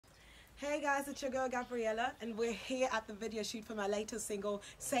Hey guys, it's your girl Gabriela, and we're here at the video shoot for my latest single,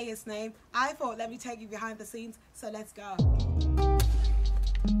 Say His Name. I thought, let me take you behind the scenes, so let's go.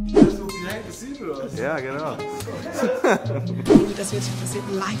 Behind the scenes oder was? Ja, genau. Das wird passiert,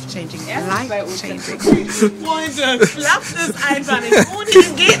 life-changing, life-changing. Freunde, klappt es einfach nicht, ohne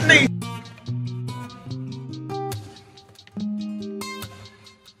ihn geht nicht.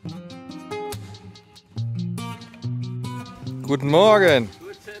 Guten Morgen.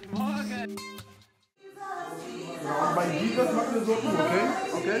 Guten Morgen. Bei Jesus machen wir so, okay?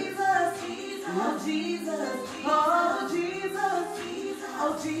 Okay? Oh Jesus, oh Jesus,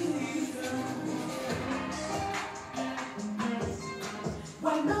 oh Jesus.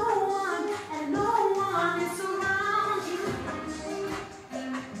 When no one and no one is around you.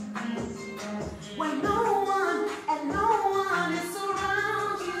 When no one and no one is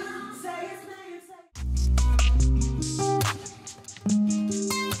around you. Say his name,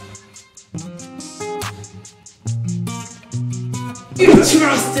 You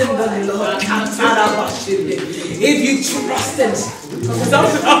trust in the Lord, if you trust in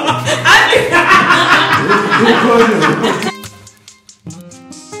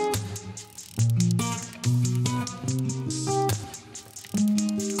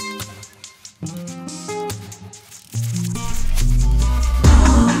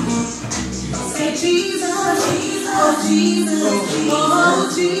say Jesus, oh Jesus,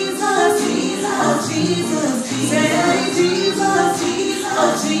 oh Jesus, oh Jesus, say Jesus.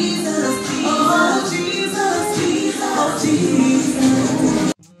 Oh Jesus, oh Jesus, oh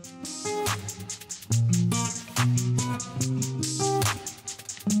Jesus.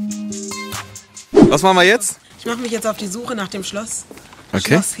 Was machen wir jetzt? Ich mache mich jetzt auf die Suche nach dem Schloss.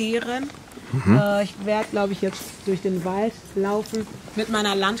 Okay. Schloss Heeren. Ich werde, glaube ich, jetzt durch den Wald laufen mit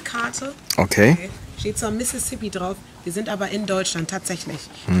meiner Landkarte. Okay. Steht zwar Mississippi drauf, wir sind aber in Deutschland tatsächlich.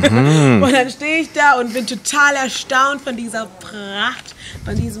 Und dann stehe ich da und bin total erstaunt von dieser Pracht,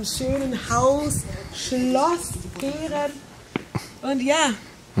 von diesem schönen Haus, Schloss Heeren. Und ja,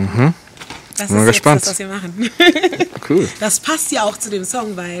 das ist jetzt das, was wir machen. Cool. Das passt ja auch zu dem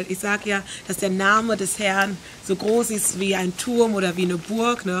Song, weil ich sage ja, dass der Name des Herrn so groß ist wie ein Turm oder wie eine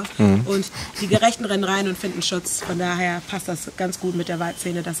Burg. Ne? Und die Gerechten rennen rein und finden Schutz. Von daher passt das ganz gut mit der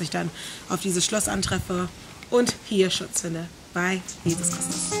Waldszene, dass ich dann auf dieses Schloss antreffe und hier Schutz finde bei Jesus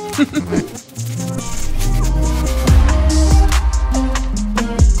Christus.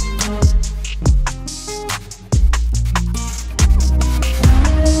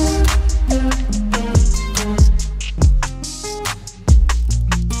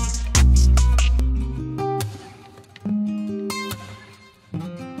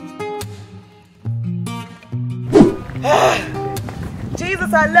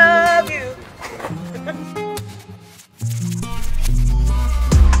 Jesus, I love you.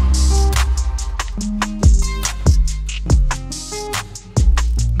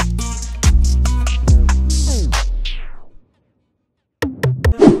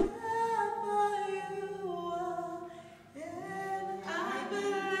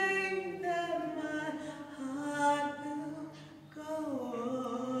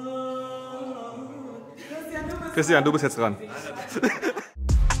 Christian, du bist jetzt dran. Das ist ja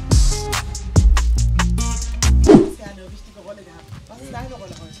eine wichtige Rolle gehabt. Was ist deine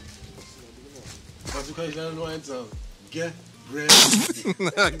Rolle heute? Dazu kann ich leider nur eins sagen.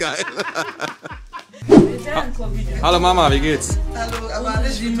 Gabriela. Geil. Hallo Mama, wie geht's? Hallo, aber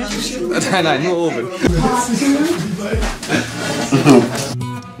alles wie mich. Nein, nur oben.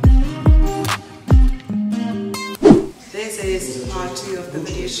 This is part 2 of the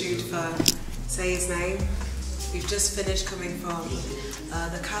video shoot for Say His Name. We've just finished coming from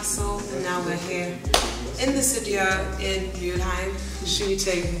the castle, and now we're here in the studio in Mülheim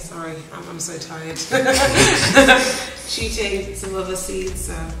shooting. Sorry, I'm so tired. Shooting some other scenes,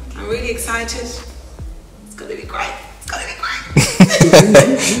 so I'm really excited. It's gonna be great. It's gonna be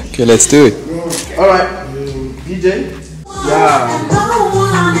great. Okay, let's do it. Alright, DJ. Ja.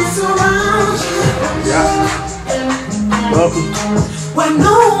 When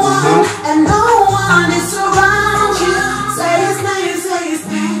no one and no one is around you, say his name, say his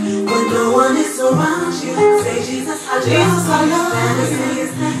name. When no one is around you, say Jesus, Jesus, I love you.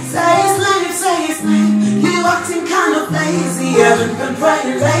 Say his name, say his name. You acting kind of lazy, haven't been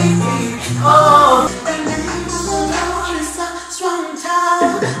praying lately. Oh, the name of the Lord is a strong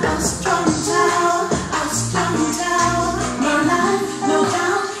tower, a strong tower, a strong tower. My life, no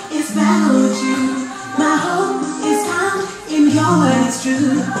doubt, is found you. My hope is found in your word, it's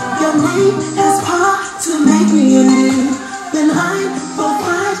true.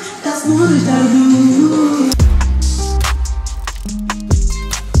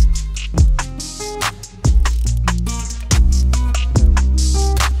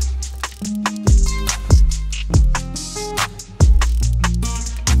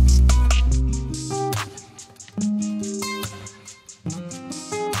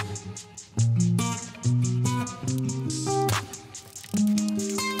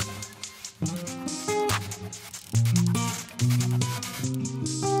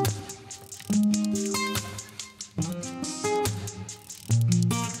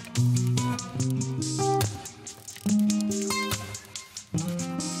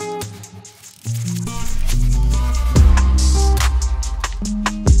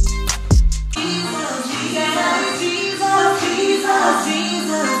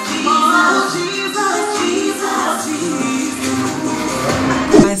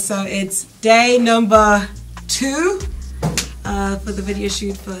 so it's day number 2 for the video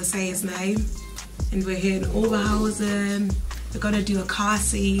shoot for Say His Name. And we're here in Oberhausen. We're gonna do a car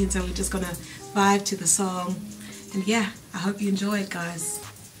scene, so we're just gonna vibe to the song. And yeah, I hope you enjoy it, guys.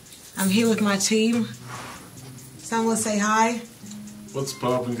 I'm here with my team. Someone say hi. What's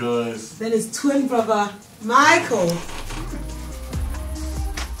poppin', guys? Then his twin brother, Michael.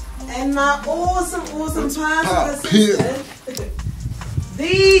 And my awesome personal assistant,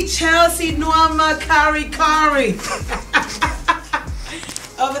 the Chelsea Norma Kari.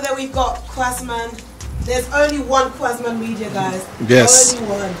 Over there we've got Quasman. There's only one Quasman Media, guys. Yes. Only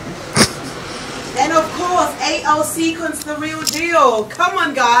one. And of course, AL Sequence, the real deal. Come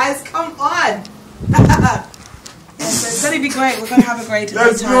on, guys. Come on. Yes, so it's going to be great. We're going to have a great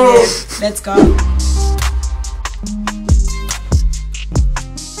time here. Let's go.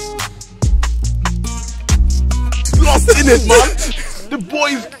 Lost in it, man. The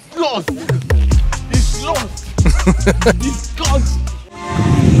boy's lost. He's lost. He's gone.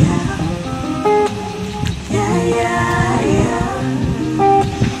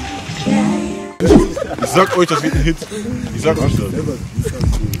 Ich sag euch, das wird ein Hit. Ich sag euch das.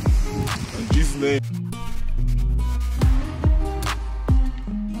 Diesen Name.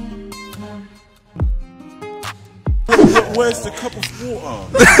 Where's the cup of water?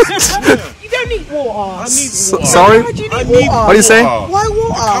 You don't need water. I need water. Sorry? Why do you I need need water? What do you say? Why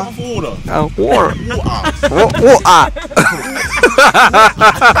water? A cup of water. War. Water.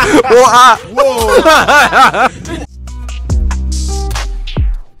 War. Whoa.